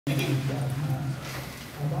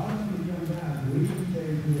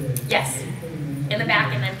Yes, in the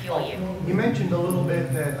back and then fuel you. You mentioned a little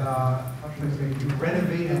bit that, how should I say, you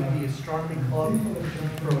renovated the astronomy club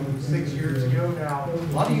from 6 years ago. Now, a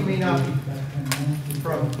lot of you may not be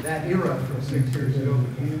from that era from 6 years ago,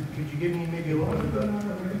 but could you give me maybe a little bit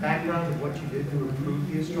of the background of what you did to improve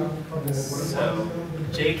the astronomy club? So,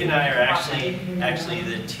 Jake and I are actually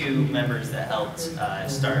the two members that helped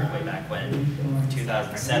start way back when,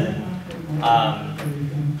 2007.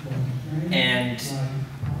 And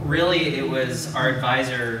really, it was our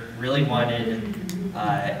advisor really wanted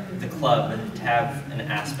the club to have an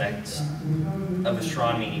aspect of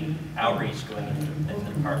astronomy outreach going into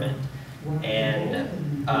the department. And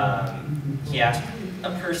he asked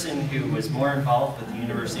a person who was more involved with the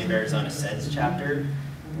University of Arizona SEDS chapter,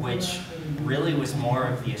 which really was more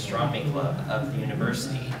of the astronomy club of the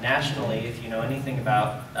university. Nationally, if you know anything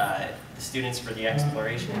about the Students for the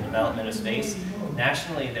Exploration and Development of Space,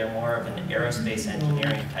 nationally they're more of an aerospace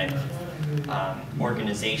engineering type of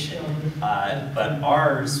organization. But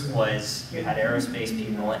ours was, you had aerospace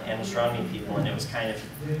people and astronomy people, and it was kind of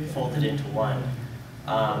folded into one.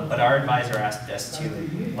 But our advisor asked us to,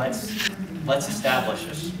 let's establish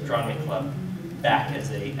a astronomy club back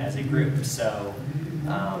as a group. So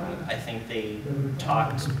I think they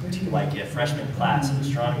talked to like a freshman class of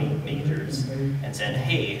astronomy majors and said,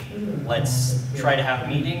 hey, let's try to have a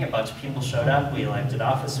meeting. A bunch of people showed up. We elected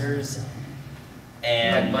officers.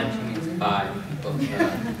 And a bunch means 5 people showed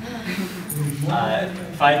up.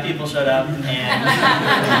 5 people showed up, and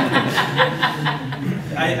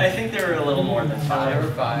I think there were a little more than 5. There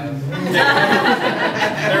were 5.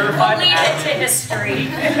 There were 5. We'll leave it to history.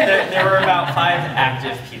 There were about 5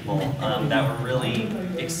 active people that were really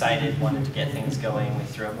excited, wanted to get things going. We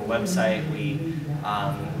threw up a website.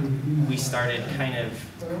 We started kind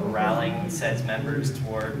of rallying SEDS members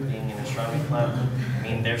toward being an astronomy club. I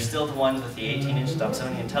mean, they're still the ones with the 18-inch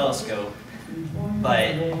Dobsonian telescope,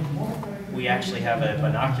 but we actually have a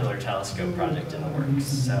binocular telescope project in the works.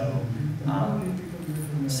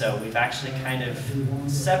 So we've actually kind of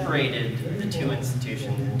separated the two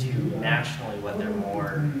institutions into nationally what they're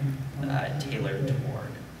more tailored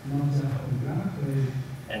toward.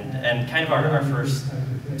 And kind of our first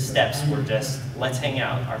steps were just, let's hang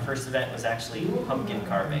out. Our first event was actually pumpkin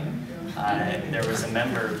carving. There was a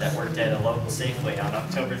member that worked at a local Safeway on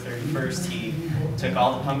October 31st. He took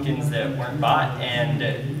all the pumpkins that weren't bought, and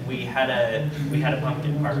we had a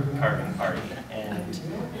pumpkin carving party.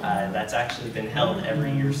 And that's actually been held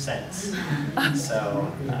every year since. So,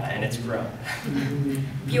 and it's grown.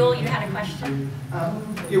 Fuel, you had a question?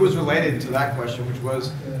 It was related to that question, which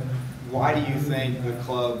was, why do you think the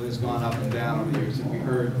club has gone up and down over the years? We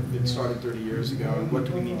heard it started 30 years ago, and what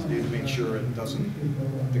do we need to do to make sure it doesn't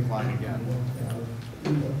decline again?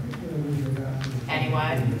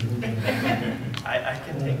 Anyone? I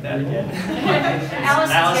can take that again.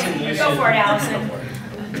 Allison, go for it, Allison.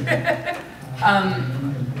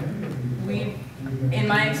 In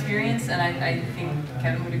my experience, and I think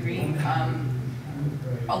Kevin would agree,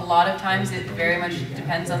 a lot of times it very much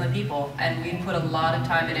depends on the people, and we put a lot of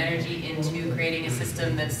time and energy into creating a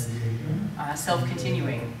system that's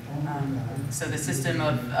self-continuing. So the system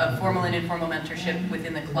of formal and informal mentorship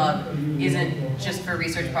within the club isn't just for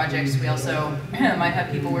research projects. We also might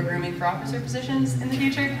have people we're grooming for officer positions in the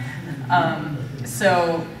future.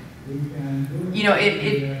 So, you know,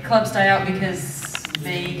 clubs die out because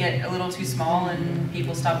they get a little too small and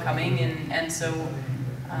people stop coming, and so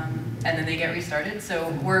and then they get restarted. So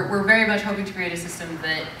we're very much hoping to create a system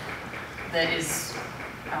that is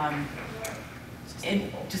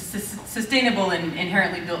just sustainable and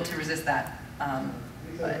inherently built to resist that.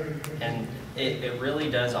 And it really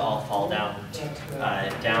does all fall down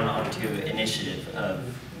onto initiative of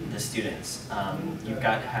the students. You've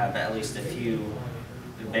got to have at least a few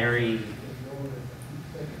very,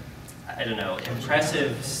 I don't know,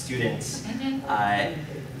 impressive students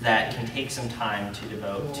that can take some time to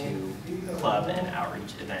devote to club and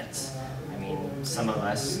outreach events. I mean, some of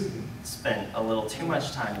us spent a little too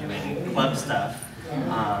much time doing club stuff,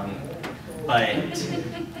 but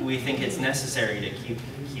we think it's necessary to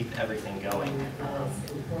keep everything going.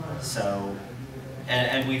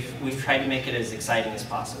 And we've tried to make it as exciting as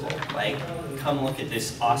possible. Like, come look at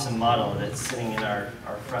this awesome model that's sitting in our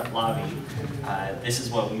front lobby. This is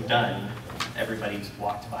what we've done. Everybody's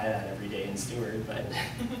walked by that every day in Stewart, but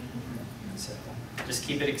so just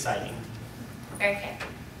keep it exciting. Okay.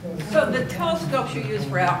 So the telescopes you use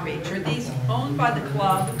for outreach, are these owned by the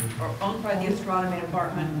club, or owned by the astronomy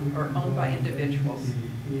department, or owned by individuals?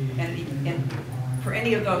 And for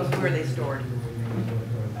any of those, where are they stored?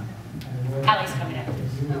 Allie's coming up.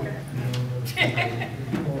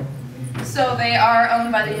 So they are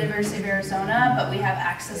owned by the University of Arizona, but we have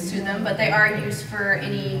access to them. But they are used for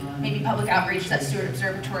any maybe public outreach that Stewart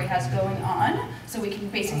Observatory has going on. So we can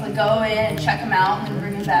basically go in and check them out and then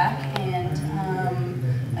bring them back. And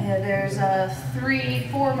there's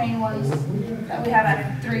four main ones that we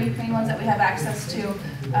have, three main ones that we have access to.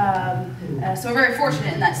 So we're very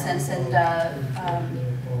fortunate in that sense.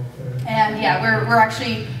 And yeah, we're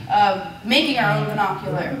actually making our own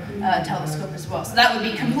binocular telescope as well. So that would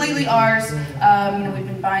be completely ours. We've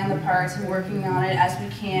been buying the parts and working on it as we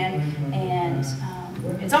can, and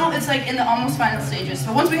it's like in the almost final stages.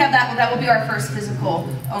 So once we have that, that will be our first physical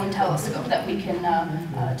owned telescope that we can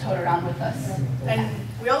tote around with us. And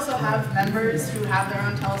we also have members who have their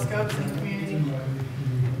own telescopes in the community.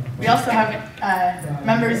 We also have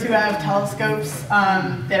members who have telescopes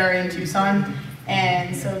that are in Tucson.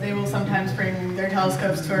 And so they will sometimes bring their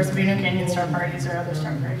telescopes to our Sabino Canyon star parties or other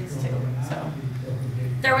star parties too. So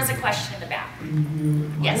There was a question in the back.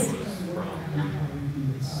 Yes.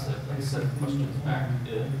 Set questions back.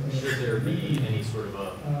 Should there be any sort of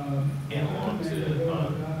a analog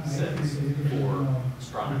to sets for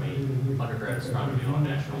astronomy, undergrad astronomy on a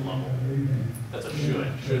national level? That's a should.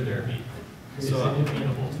 Should there be? So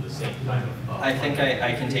amenable to the same kind of. I think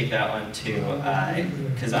I can take that one too,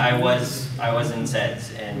 because I was in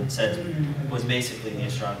SEDS, and SEDS was basically the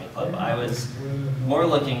astronomy club. I was more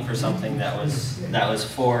looking for something that was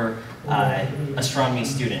for astronomy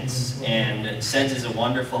students, and SEDS is a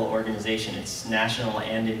wonderful organization. It's national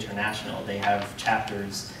and international. They have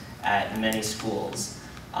chapters at many schools.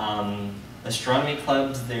 Astronomy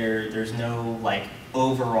clubs, there's no like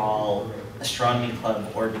overall astronomy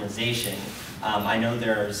club organization. I know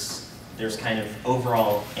there's kind of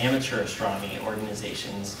overall amateur astronomy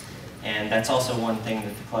organizations, and that's also one thing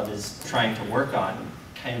that the club is trying to work on,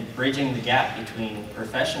 kind of bridging the gap between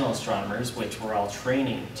professional astronomers, which we're all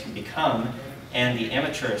training to become, and the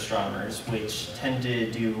amateur astronomers, which tend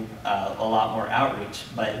to do a lot more outreach,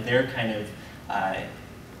 but they're kind of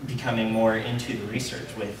becoming more into the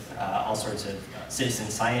research with all sorts of citizen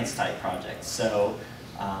science type projects. So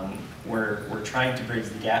we're trying to bridge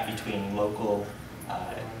the gap between local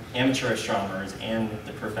amateur astronomers and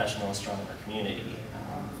the professional astronomer community,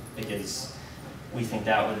 because we think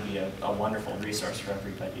that would be a wonderful resource for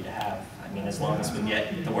everybody to have. I mean, as long as we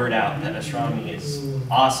get the word out that astronomy is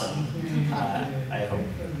awesome, I hope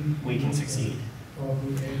we can succeed.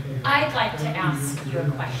 I'd like to ask you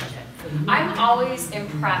a question. I'm always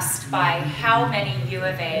impressed by how many U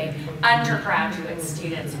of A undergraduate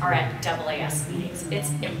students are at AAS meetings. It's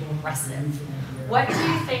impressive. What do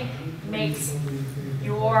you think makes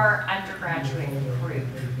your undergraduate group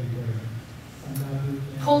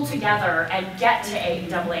pull together and get to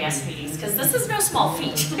AAS meetings? Because this is no small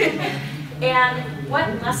feat. And what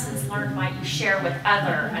lessons learned might you share with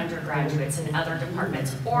other undergraduates in other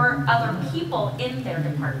departments or other people in their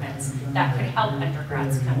departments that could help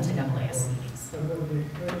undergrads come to AAS meetings?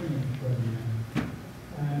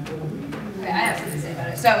 Okay, I have something to say about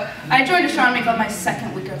it. So I joined Astronomy Club my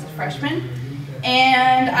second week as a freshman,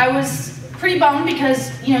 and I was pretty bummed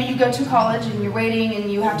because you go to college and you're waiting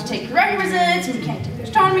and you have to take prerequisites and you can't take the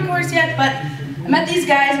astronomy course yet, but I met these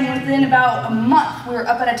guys, and within about a month, we were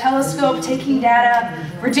up at a telescope, taking data,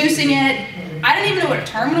 reducing it. I didn't even know what a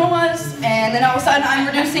terminal was, and then all of a sudden, I'm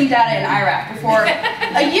reducing data in IRAC before,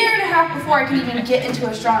 a year and a half before I could even get into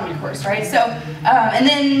an astronomy course, right? So, and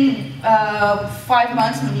then 5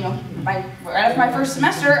 months, right after my first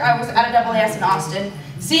semester, I was at a AAS in Austin,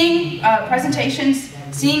 seeing presentations,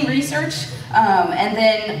 seeing research, and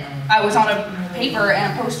then I was on a paper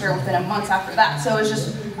and a poster within a month after that. So it's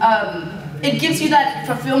just, it gives you that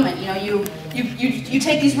fulfillment. You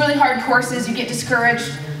take these really hard courses, you get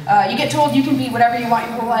discouraged, you get told you can be whatever you want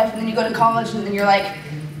your whole life, and then you go to college and then you're like,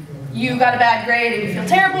 you got a bad grade and you feel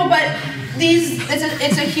terrible, but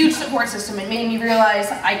it's a huge support system. It made me realize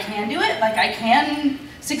I can do it, like I can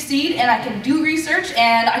succeed and I can do research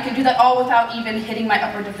and I can do that all without even hitting my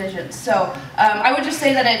upper divisions. So I would just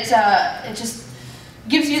say that it just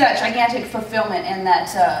gives you that gigantic fulfillment and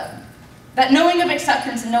that knowing of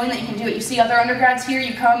acceptance and knowing that you can do it. You see other undergrads here,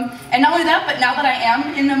 you come, and not only that, but now that I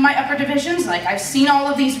am in my upper divisions, like I've seen all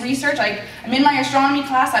of these research, I'm in my astronomy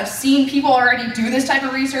class, I've seen people already do this type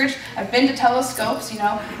of research, I've been to telescopes,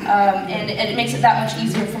 and it makes it that much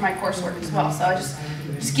easier for my coursework as well. So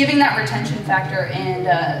just giving that retention factor and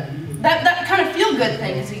that kind of feel-good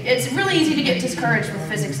thing, it's really easy to get discouraged with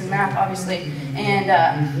physics and math, obviously, and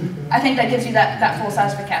I think that gives you that full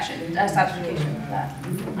satisfaction with that.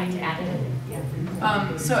 I'd like to add it.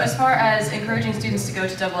 So as far as encouraging students to go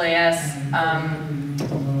to AAS,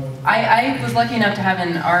 I was lucky enough to have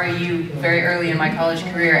an REU very early in my college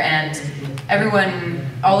career, and everyone,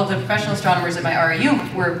 all of the professional astronomers at my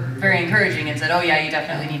REU were very encouraging and said, oh yeah, you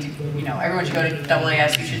definitely need to, you know, everyone should go to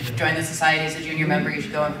AAS, you should join the society as a junior member, you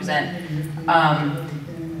should go and present.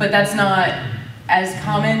 But that's not as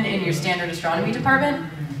common in your standard astronomy department.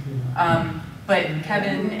 But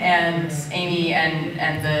Kevin and Amy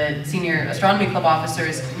and the senior astronomy club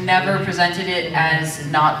officers never presented it as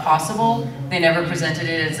not possible. They never presented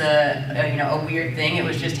it as a weird thing. It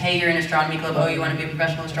was just, hey, you're in astronomy club, oh, you want to be a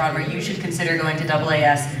professional astronomer, you should consider going to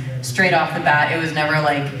AAS. Straight off the bat, it was never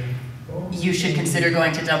like, you should consider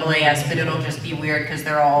going to AAS, but it'll just be weird because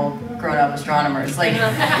they're all grown-up astronomers. Like,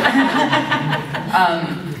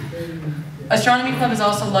 Astronomy Club is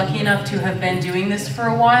also lucky enough to have been doing this for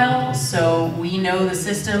a while, so we know the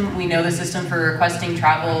system. We know the system for requesting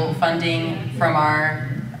travel funding from our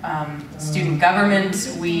student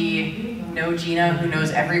government. We know Gina, who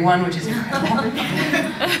knows everyone, which is incredible.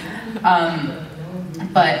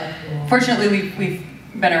 But fortunately, we've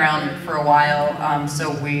been around for a while,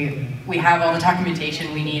 so we have all the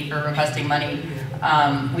documentation we need for requesting money.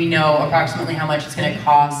 We know approximately how much it's going to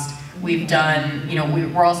cost. We've done, you know,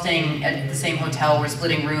 we're all staying at the same hotel, we're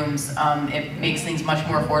splitting rooms. It makes things much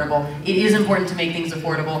more affordable. It is important to make things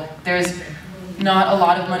affordable. There's not a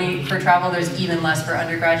lot of money for travel, there's even less for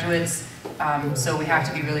undergraduates, so we have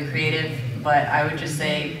to be really creative. But I would just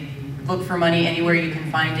say, look for money anywhere you can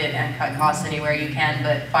find it and cut costs anywhere you can,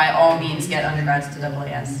 but by all means get undergrads to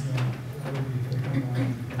AAS.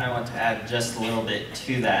 I want to add just a little bit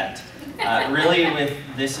to that. Really, with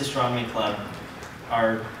this astronomy club,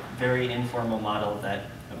 our very informal motto that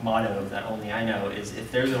only I know is,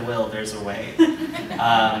 if there's a will, there's a way.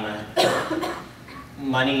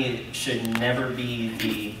 Money should never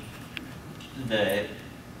be the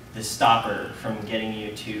stopper from getting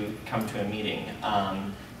you to come to a meeting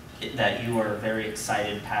that you are very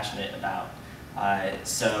excited, passionate about.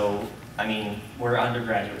 So, I mean, we're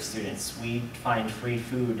undergraduate students. We find free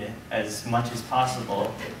food as much as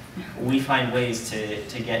possible. We find ways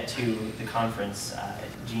to get to the conference.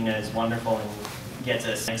 Gina is wonderful and gets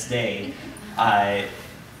us next day.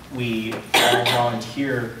 We all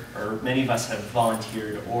volunteer, or many of us have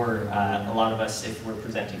volunteered, or a lot of us, if we're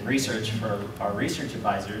presenting research for our research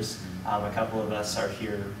advisors, a couple of us are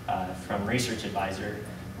here from research advisor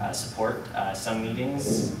support. Some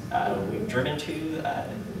meetings we've driven to.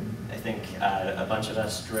 I think a bunch of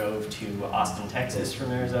us drove to Austin, Texas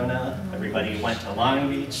from Arizona. Everybody went to Long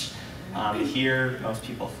Beach. Here, most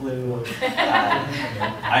people flew.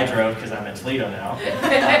 I drove because I'm in Toledo now.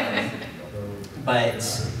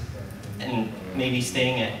 And maybe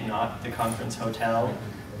staying at not the conference hotel.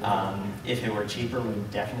 If it were cheaper,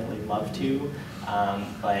 we'd definitely love to.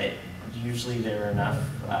 But usually there are enough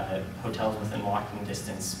hotels within walking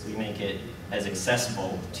distance. We make it as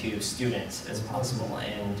accessible to students as possible.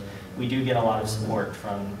 And we do get a lot of support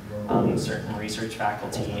from certain research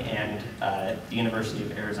faculty, and the University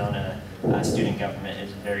of Arizona student government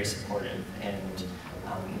is very supportive, and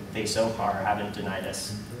they so far haven't denied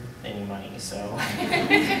us any money, so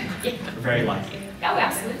we're very lucky. Oh,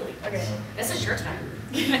 absolutely. Okay. This is your time.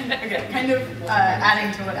 Okay, kind of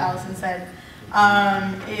adding to what Allison said,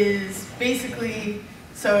 is basically,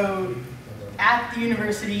 so at the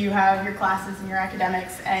university you have your classes and your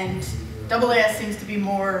academics, and AAS seems to be a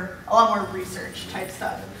lot more research type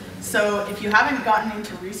stuff. So if you haven't gotten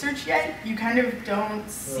into research yet, you kind of don't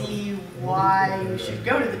see why you should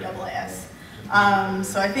go to the AAS.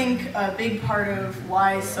 So I think a big part of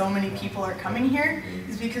why so many people are coming here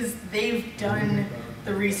is because they've done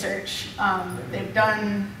the research. They've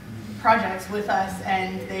done projects with us,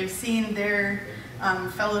 and they've seen their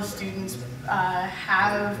fellow students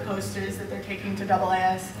have posters that they're taking to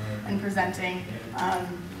AAS and presenting.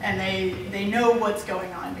 And they know what's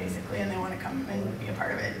going on, basically, and they want to come and be a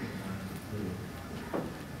part of it.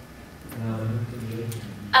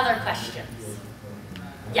 Other questions?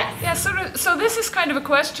 Yes. Yeah, so this is kind of a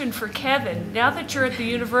question for Kevin. Now that you're at the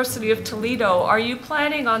University of Toledo, are you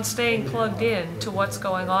planning on staying plugged in to what's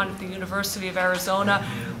going on at the University of Arizona?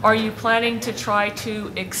 Are you planning to try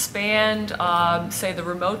to expand, say, the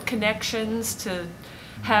remote connections to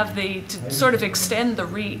sort of extend the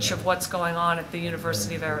reach of what's going on at the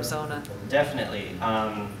University of Arizona? Definitely.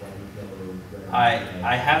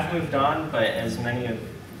 I have moved on, but as many of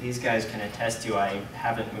these guys can attest to, I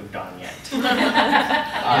haven't moved on yet. Not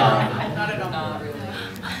at all. Not really.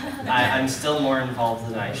 I'm still more involved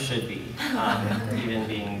than I should be, even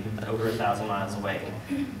being over 1,000 miles away.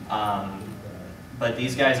 But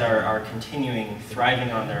these guys are continuing,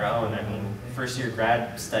 thriving on their own. I mean, first year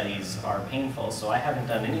grad studies are painful, so I haven't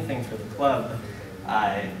done anything for the club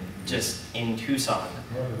just in Tucson,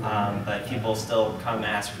 but people still come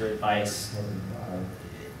ask for advice.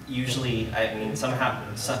 Usually, I mean,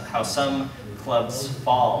 somehow some clubs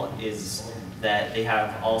fall is that they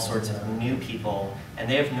have all sorts of new people and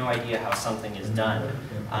they have no idea how something is done.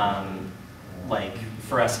 Like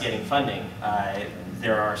for us getting funding,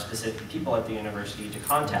 there are specific people at the university to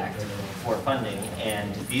contact for funding,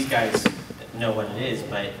 and these guys know what it is,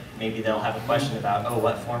 but maybe they'll have a question about, oh,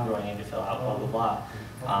 what form do I need to fill out, blah, blah, blah.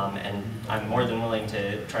 And I'm more than willing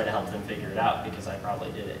to try to help them figure it out because I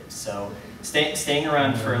probably did it. So staying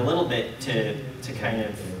around for a little bit to kind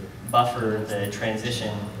of buffer the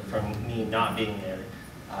transition from me not being there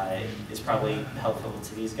is probably helpful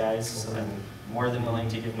to these guys. So I'm more than willing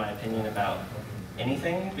to give my opinion about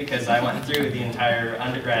anything because I went through the entire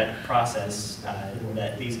undergrad process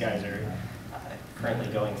that these guys are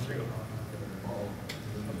currently going through.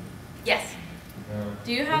 Yes.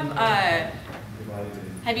 Do you have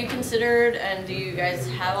you considered, and do you guys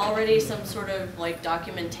have already some sort of like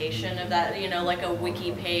documentation of that, you know, like a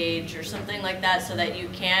wiki page or something like that so that you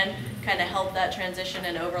can kind of help that transition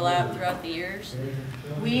and overlap throughout the years?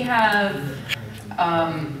 We have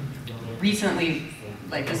recently,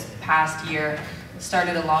 like this past year,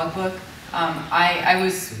 started a logbook. I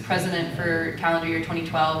was president for calendar year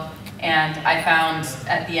 2012, and I found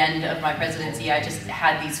at the end of my presidency, I just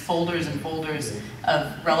had these folders and folders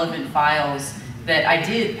of relevant files that I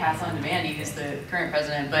did pass on to Mandy, who's the current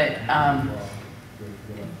president, but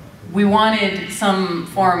we wanted some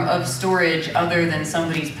form of storage other than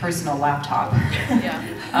somebody's personal laptop.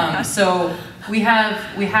 Yeah. So we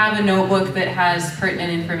have a notebook that has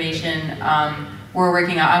pertinent information. I'm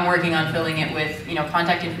working on filling it with, you know,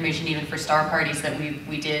 contact information even for star parties that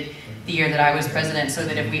we did the year that I was president, so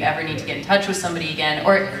that if we ever need to get in touch with somebody again,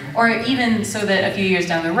 or even so that a few years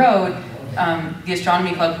down the road, the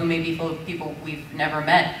astronomy club, who may be full of people we've never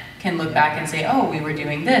met, can look back and say, oh, we were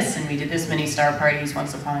doing this, and we did this many star parties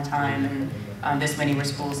once upon a time, and this many were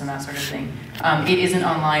schools, and that sort of thing. It isn't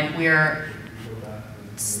online. We're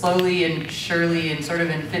slowly and surely, and sort of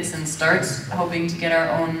in fits and starts, hoping to get our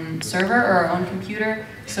own server or our own computer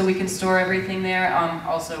so we can store everything there,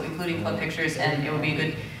 also including club pictures, and it would be a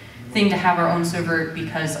good thing to have our own server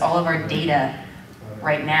because all of our data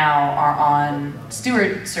right now are on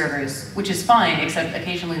Stewart servers, which is fine, except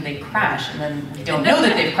occasionally they crash, and then we don't know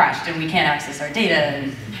that they've crashed, and we can't access our data.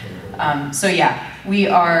 And, so yeah, we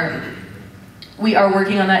are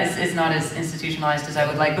working on that. It's not as institutionalized as I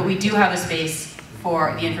would like, but we do have a space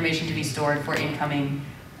for the information to be stored for incoming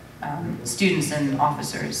students and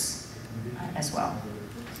officers as well.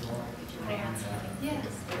 Yes.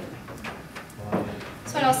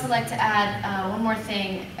 So I'd also like to add one more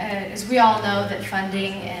thing. As we all know that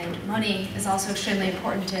funding and money is also extremely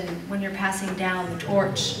important when you're passing down the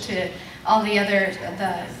torch to all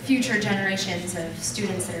the future generations of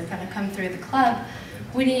students that are going to come through the club.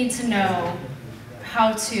 We need to know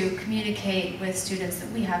how to communicate with students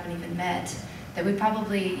that we haven't even met, that we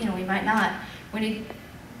probably, you know, we might not.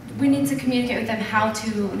 We need to communicate with them how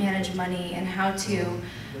to manage money and how to,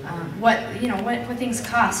 what things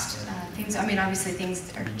cost. I mean, obviously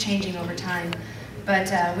things are changing over time,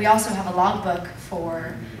 but we also have a logbook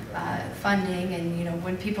for funding, and you know,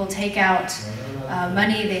 when people take out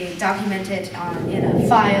money, they document it in a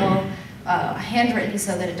file, handwritten,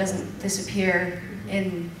 so that it doesn't disappear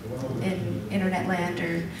in internet land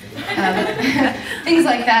or things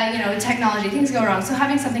like that. You know, technology, things go wrong. So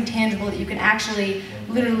having something tangible that you can actually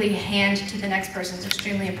literally hand to the next person is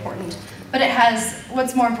extremely important. But it has,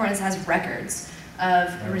 what's more important is it has records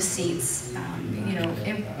of receipts, you know,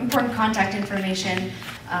 important contact information,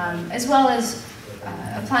 as well as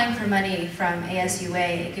applying for money from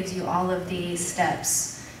ASUA. It gives you all of these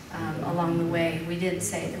steps along the way. We did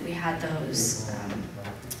say that we had those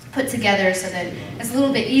put together so that it's a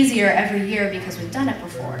little bit easier every year because we've done it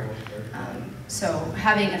before. So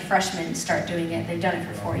having a freshman start doing it, they've done it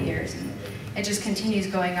for 4 years, and it just continues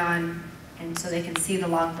going on, and so they can see the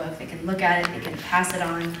logbook, they can look at it, they can pass it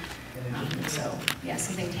on. So yeah,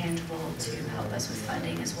 something tangible to help us with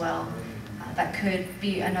funding as well. That could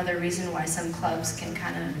be another reason why some clubs can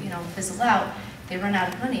kind of, you know, fizzle out. They run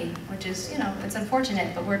out of money, which is, you know, it's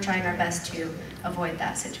unfortunate, but we're trying our best to avoid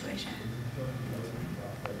that situation.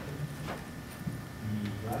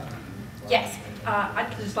 Yes.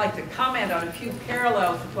 I'd just like to comment on a few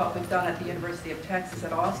parallels with what we've done at the University of Texas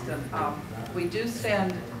at Austin. We do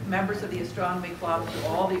send members of the Astronomy Club to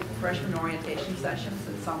all the freshman orientation sessions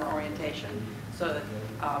and summer orientation, so that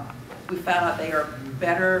we found out they are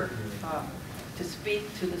better to speak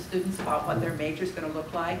to the students about what their major is going to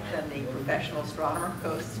look like. Then the professional astronomer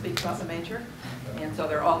goes to speak about the major. And so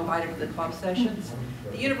they're all invited to the club sessions.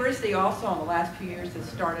 The university also in the last few years has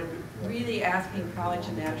started really asking college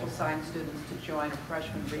and natural science students to join a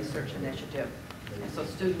freshman research initiative. And so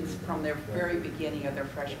students from their very beginning of their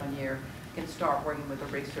freshman year can start working with a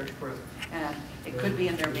research group. And it could be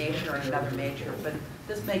in their major or another major, but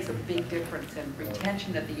this makes a big difference in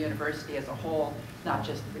retention at the university as a whole, not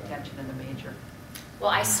just retention in the major. Well,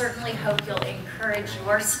 I certainly hope you'll encourage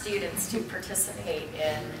your students to participate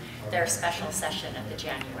in their special session at the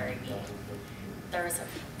January meeting. There was a,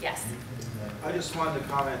 yes? I just wanted to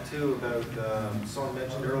comment too about, someone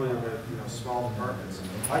mentioned earlier about, small departments.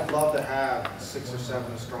 I'd love to have 6 or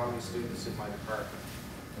 7 astronomy students in my department,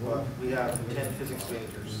 but we have 10 physics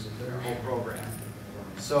majors in our whole program.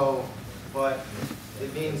 So, but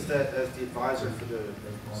it means that as the advisor for the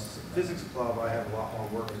physics club, I have a lot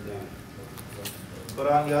more work to do. But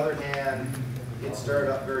on the other hand, it started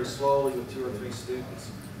up very slowly with 2 or 3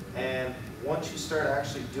 students. And once you start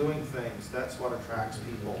actually doing things, that's what attracts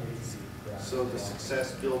people. So the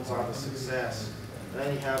success builds on the success. And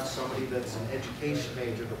then you have somebody that's an education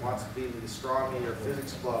major that wants to be in the astronomy or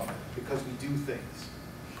physics club because we do things.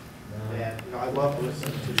 And I love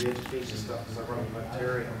listening to the education stuff because I run a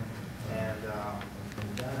planetarium. And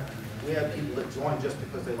we have people that join just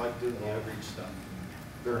because they like doing the outreach stuff.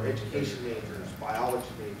 They're education majors,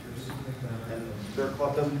 biology majors, and their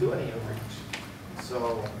club doesn't do any outreach.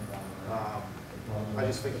 So I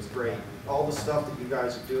just think it's great. All the stuff that you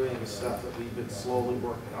guys are doing is stuff that we've been slowly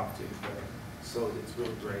working up to. So it's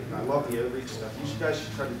really great. And I love the outreach stuff. You guys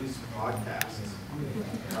should try to do some podcasts.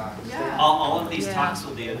 All of these talks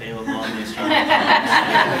will be available on the astronomy.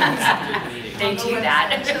 They do that.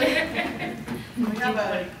 We have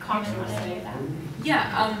a comment to say that.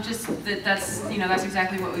 Yeah, just that's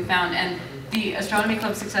exactly what we found, and the Astronomy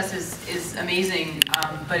Club success is amazing,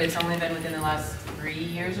 but it's only been within the last 3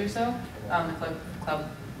 years or so. The club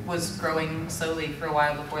was growing slowly for a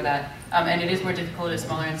while before that, and it is more difficult at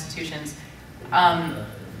smaller institutions.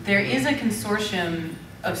 There is a consortium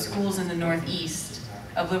of schools in the Northeast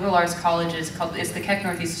of liberal arts colleges called, it's the Keck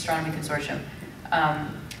Northeast Astronomy Consortium.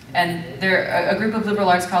 And they're a group of liberal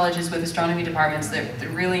arts colleges with astronomy departments. They're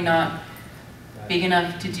really not big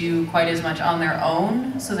enough to do quite as much on their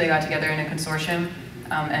own, so they got together in a consortium,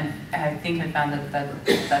 and I think have found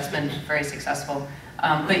that's been very successful.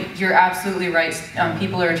 But you're absolutely right,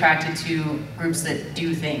 people are attracted to groups that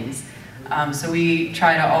do things. So we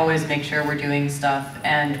try to always make sure we're doing stuff,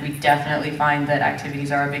 and we definitely find that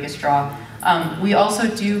activities are our biggest draw. We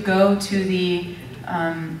also do go to the,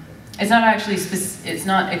 it's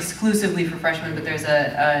not exclusively for freshmen, but there's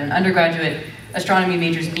an undergraduate astronomy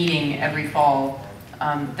majors meeting every fall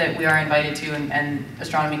that we are invited to, and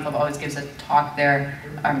Astronomy Club always gives a talk there,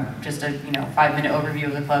 just a 5-minute overview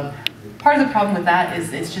of the club. Part of the problem with that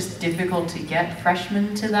is it's just difficult to get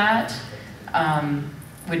freshmen to that,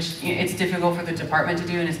 which it's difficult for the department to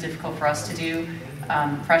do and it's difficult for us to do.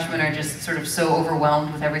 Freshmen are just sort of so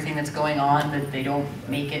overwhelmed with everything that's going on that they don't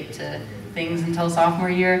make it to things until sophomore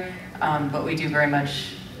year, but we do very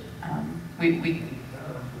much, we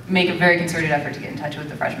make a very concerted effort to get in touch with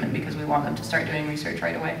the freshmen because we want them to start doing research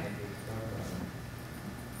right away.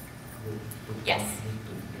 Yes.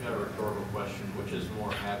 I got a rhetorical question. Which is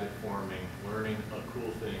more habit forming, learning a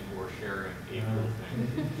cool thing or sharing a cool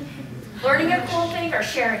thing? Learning a cool thing or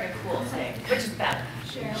sharing a cool thing? Which is better?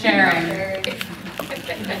 Sharing.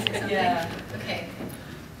 Yeah. Okay.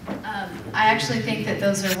 I actually think that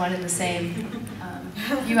those are one and the same.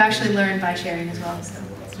 You actually learn by sharing as well. So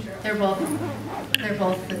they're both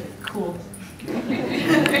cool. Did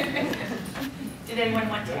anyone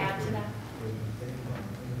want to add to that?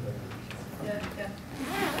 Yeah.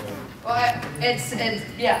 Well,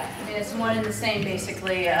 it's one and the same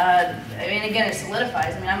basically. Again, it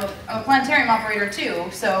solidifies. I'm a planetarium operator too,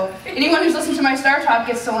 so anyone who's listened to my Star Talk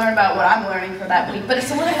gets to learn about what I'm learning for that week. But it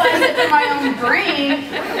solidifies it for my own brain.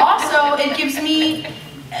 Also, it gives me,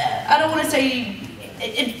 I don't want to say,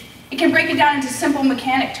 it can break it down into simple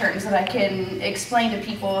mechanic terms that I can explain to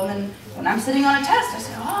people, and then when I'm sitting on a test, I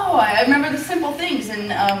say, oh, I remember the simple things,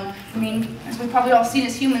 and as we've probably all seen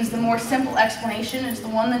as humans, the more simple explanation is the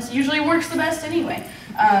one that usually works the best anyway.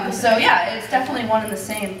 So yeah, it's definitely one and the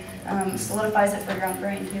same. Solidifies it for your own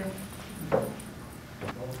brain too.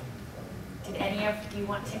 Did any of you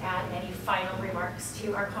want to add any final remarks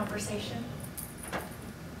to our conversation?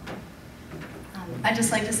 I'd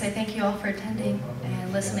just like to say thank you all for attending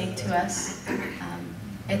and listening to us.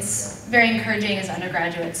 It's very encouraging as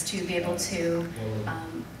undergraduates to be able to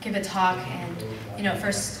give a talk, and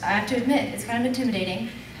first I have to admit it's kind of intimidating,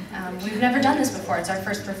 We've never done this before. It's our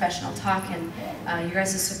first professional talk, and you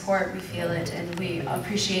guys' support, we feel it, and we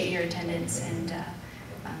appreciate your attendance, and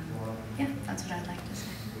yeah, that's what I'd like to say.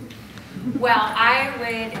 Well, I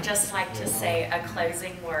would just like to say a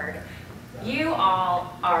closing word. You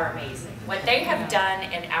all are amazing. What they have done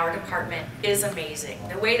in our department is amazing.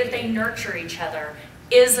 The way that they nurture each other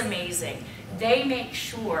is amazing. They make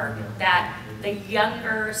sure that the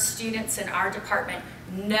younger students in our department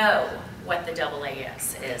know what the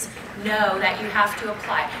AAS is. Know that you have to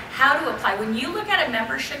apply. How to apply. When you look at a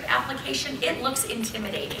membership application, it looks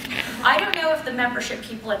intimidating. I don't know if the membership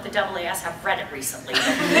people at the AAS have read it recently.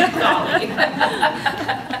 Golly.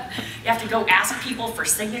 You have to go ask people for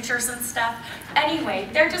signatures and stuff. Anyway,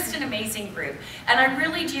 they're just an amazing group. And I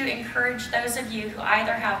really do encourage those of you who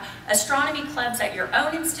either have astronomy clubs at your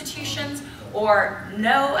own institutions or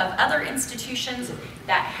know of other institutions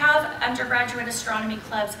that have undergraduate astronomy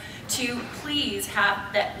clubs to please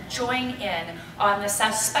have that join in on the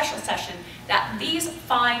special session that these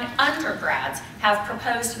fine undergrads have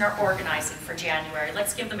proposed and are organizing for January.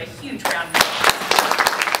 Let's give them a huge round of applause.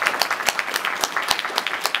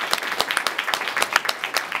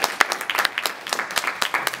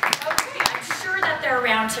 Okay, I'm sure that they're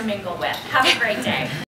around to mingle with. Have a great day.